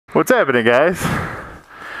What's happening, guys?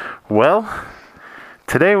 Well,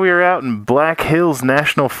 today we are out in Black Hills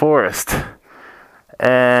National Forest,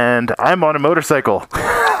 and I'm on a motorcycle.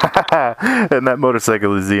 And that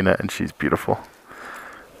motorcycle is Xena, and she's beautiful.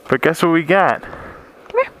 But guess what we got?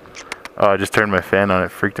 Come here. Oh, I just turned my fan on,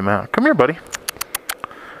 it freaked him out. Come here, buddy.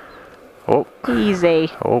 Oh.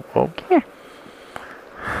 Easy. Oh, oh. Come here.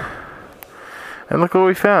 And look what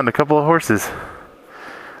we found, a couple of horses.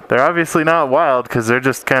 They're obviously not wild because they're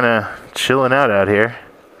just kind of chilling out here.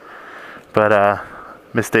 But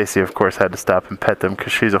Miss Stacey, of course, had to stop and pet them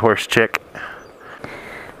because she's a horse chick.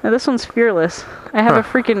 Now this one's fearless. I have a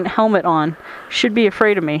freaking helmet on. Should be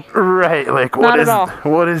afraid of me. Right, like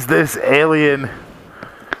what is this alien?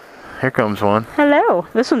 Here comes one. Hello.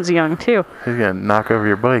 This one's young too. He's gonna knock over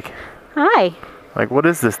your bike. Hi. Like, what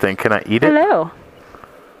is this thing? Can I eat it? Hello.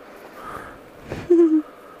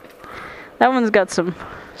 That one's got some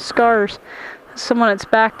scars. Some on its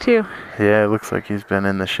back too. Yeah, it looks like he's been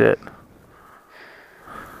in the shit.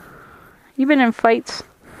 You been in fights?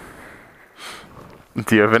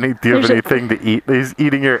 Do you have anything to eat? He's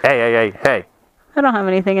eating your hey. I don't have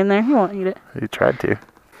anything in there. He won't eat it. He tried to.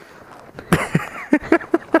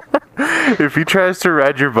 If he tries to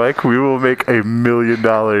ride your bike, we will make $1 million.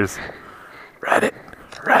 Ride it.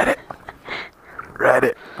 Ride it. Ride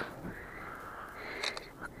it.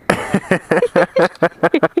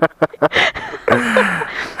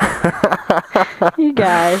 You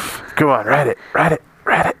guys. Come on, ride it. Ride it.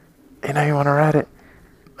 Ride it. You know you want to ride it.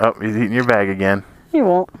 Oh, he's eating your bag again. He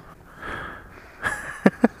won't.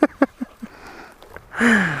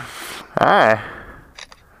 Hi.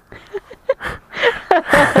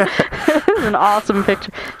 This is an awesome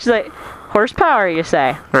picture. She's like, horsepower, you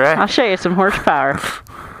say? Right. I'll show you some horsepower.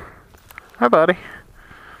 Hi, buddy.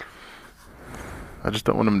 I just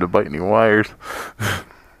don't want him to bite any wires.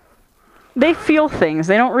 They feel things.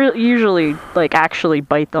 They don't usually, like, actually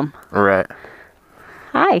bite them. Right.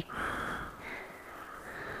 Hi.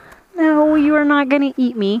 No, you are not going to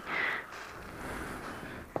eat me.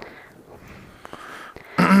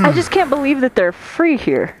 I just can't believe that they're free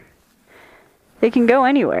here. They can go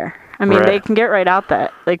anywhere. I mean, They can get right out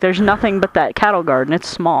that. Like, there's nothing but that cattle garden. It's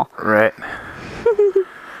small. Right.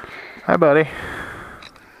 Hi, buddy.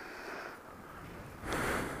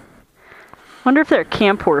 Wonder if they're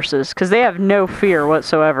camp horses, because they have no fear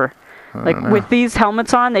whatsoever. Like, with these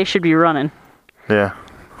helmets on, they should be running. Yeah.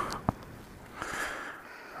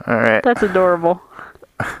 All right. That's adorable.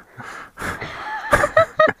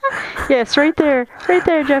 Yes, right there. Right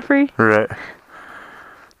there, Jeffrey. Right.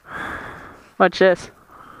 Watch this.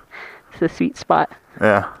 It's a sweet spot.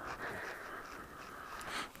 Yeah.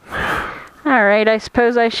 All right, I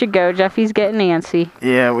suppose I should go. Jeffy's getting antsy.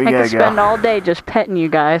 Yeah, we gotta go. I could spend all day just petting you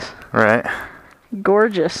guys. Right.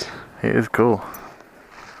 Gorgeous. He is cool.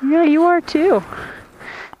 Yeah, you are too.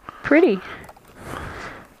 Pretty.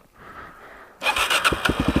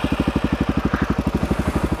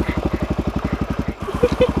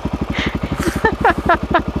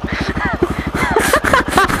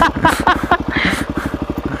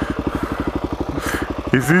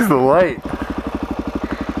 He sees the light.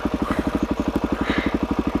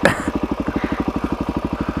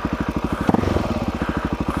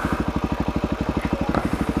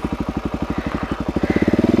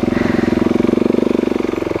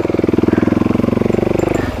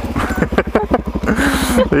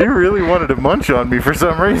 He really wanted to munch on me for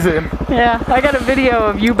some reason. Yeah, I got a video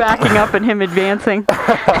of you backing up and him advancing.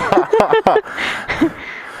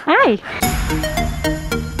 Hi.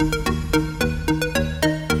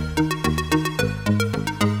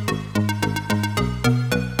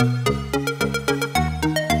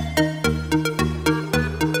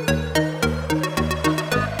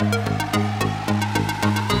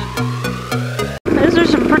 Those are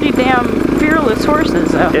some pretty damn fearless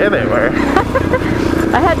horses, though. Yeah, they were.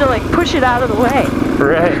 I had to, like, push it out of the way.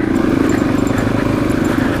 Right.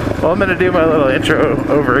 Well, I'm going to do my little intro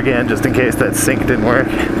over again just in case that sync didn't work.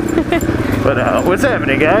 But what's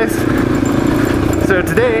happening, guys? So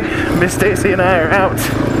today, Miss Stacey and I are out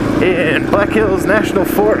in Black Hills National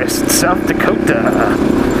Forest, South Dakota.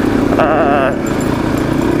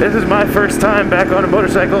 This is my first time back on a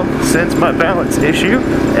motorcycle since my balance issue,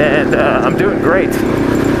 and I'm doing great.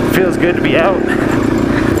 Feels good to be out.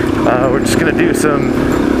 We're just gonna do some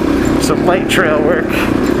light trail work.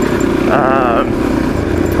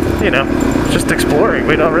 You know, just exploring.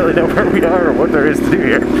 We don't really know where we are or what there is to do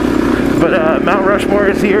here. But Mount Rushmore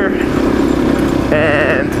is here,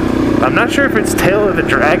 and I'm not sure if it's Tail of the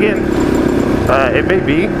Dragon. It may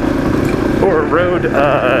be, or a road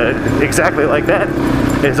exactly like that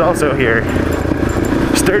is also here.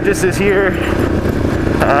 Sturgis is here.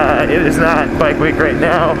 It is not bike week right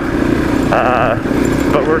now,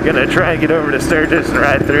 but we're gonna try and get over to Sturgis and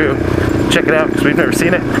ride through, check it out because we've never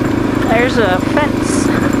seen it. There's a fence.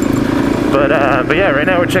 But yeah, right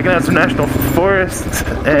now we're checking out some national forests.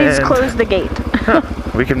 Please close the gate.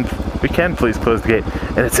 we can please close the gate,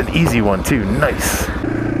 and it's an easy one too. Nice.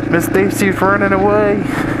 Miss Stacey's running away.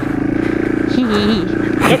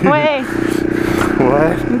 Getting away.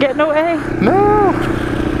 What? I'm getting away. No.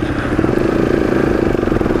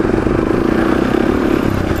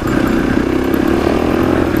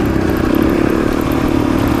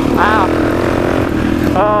 Wow.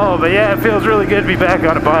 Oh, but yeah, it feels really good to be back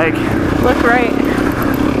on a bike. Look right.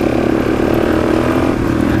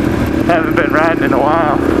 Haven't been riding in a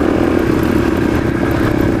while.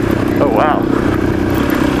 Oh, wow.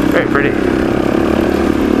 Very pretty.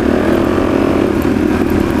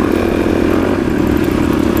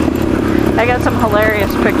 I got some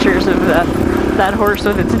hilarious pictures of that horse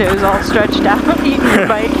with its nose all stretched out eating your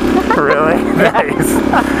bike. Really? Nice.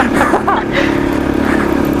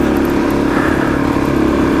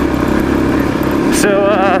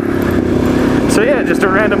 So yeah, just a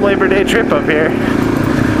random Labor Day trip up here.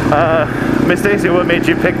 Miss Stacey, what made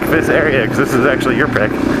you pick this area? Because this is actually your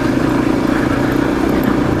pick.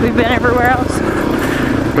 We've been everywhere else.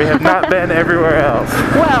 We have not been everywhere else.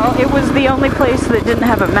 Well, it was the only place that didn't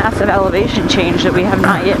have a massive elevation change that we have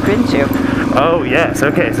not yet been to. Oh yes,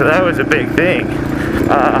 okay, so that was a big thing.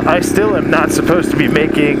 I still am not supposed to be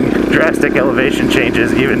making drastic elevation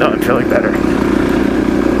changes, even though I'm feeling better.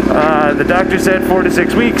 The doctor said 4 to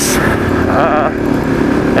 6 weeks,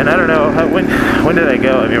 and I don't know, when did I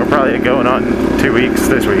go? I mean, we're probably going on 2 weeks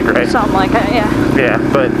this week, right? Something like that, yeah. Yeah,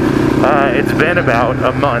 but it's been about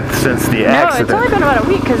a month since the accident. No, it's only been about a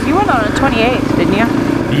week, because you went on the 28th, didn't you?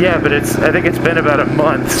 Yeah, but I think it's been about a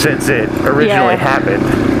month since it originally happened.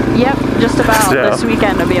 Yep, just about. This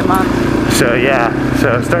weekend will be a month. So yeah,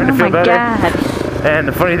 so starting to feel better. God. And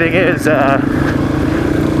the funny thing is,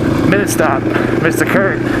 Minute Stop, Mr.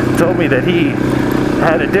 Kurt, told me that he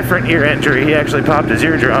had a different ear injury. He actually popped his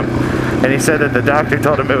eardrum, and he said that the doctor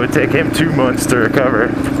told him it would take him 2 months to recover,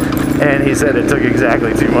 and he said it took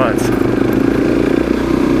exactly 2 months.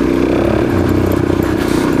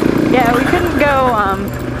 Yeah, we couldn't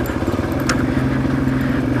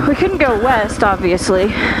go west,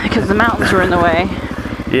 obviously, because the mountains were in the way.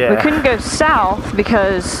 Yeah. We couldn't go south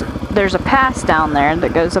because there's a pass down there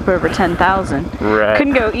that goes up over 10,000. Right.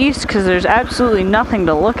 Couldn't go east because there's absolutely nothing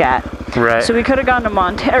to look at. Right. So we could have gone to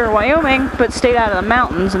Montana or Wyoming, but stayed out of the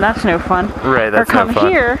mountains, and that's no fun. Right, that's or come no fun.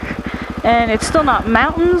 here, and it's still not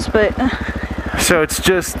mountains, but... So it's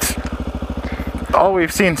just... all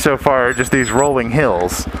we've seen so far are just these rolling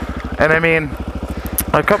hills. And I mean,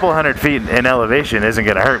 a couple 100 feet in elevation isn't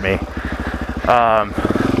going to hurt me.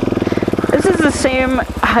 This is the same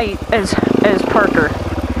height as Parker.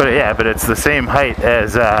 But yeah, but it's the same height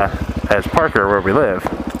as Parker where we live.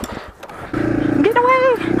 Get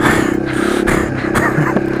away!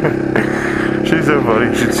 She's so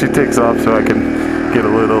funny. She takes off so I can get a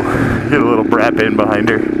little brap in behind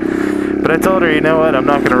her. But I told her, you know what? I'm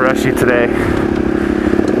not going to rush you today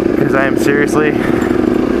because I am seriously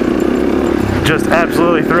just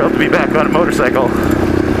absolutely thrilled to be back on a motorcycle.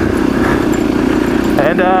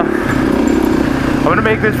 And I'm going to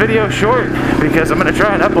make this video short because I'm going to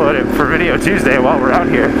try and upload it for Video Tuesday while we're out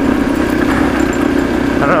here.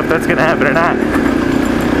 I don't know if that's going to happen or not.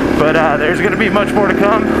 But there's going to be much more to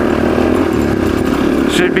come.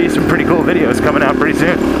 Should be some pretty cool videos coming out pretty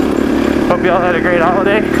soon. Hope y'all had a great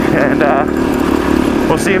holiday. And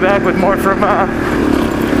we'll see you back with more from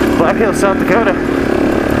Black Hills, South Dakota.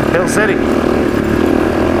 Hill City.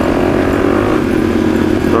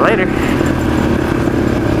 Later.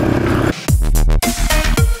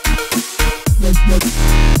 What?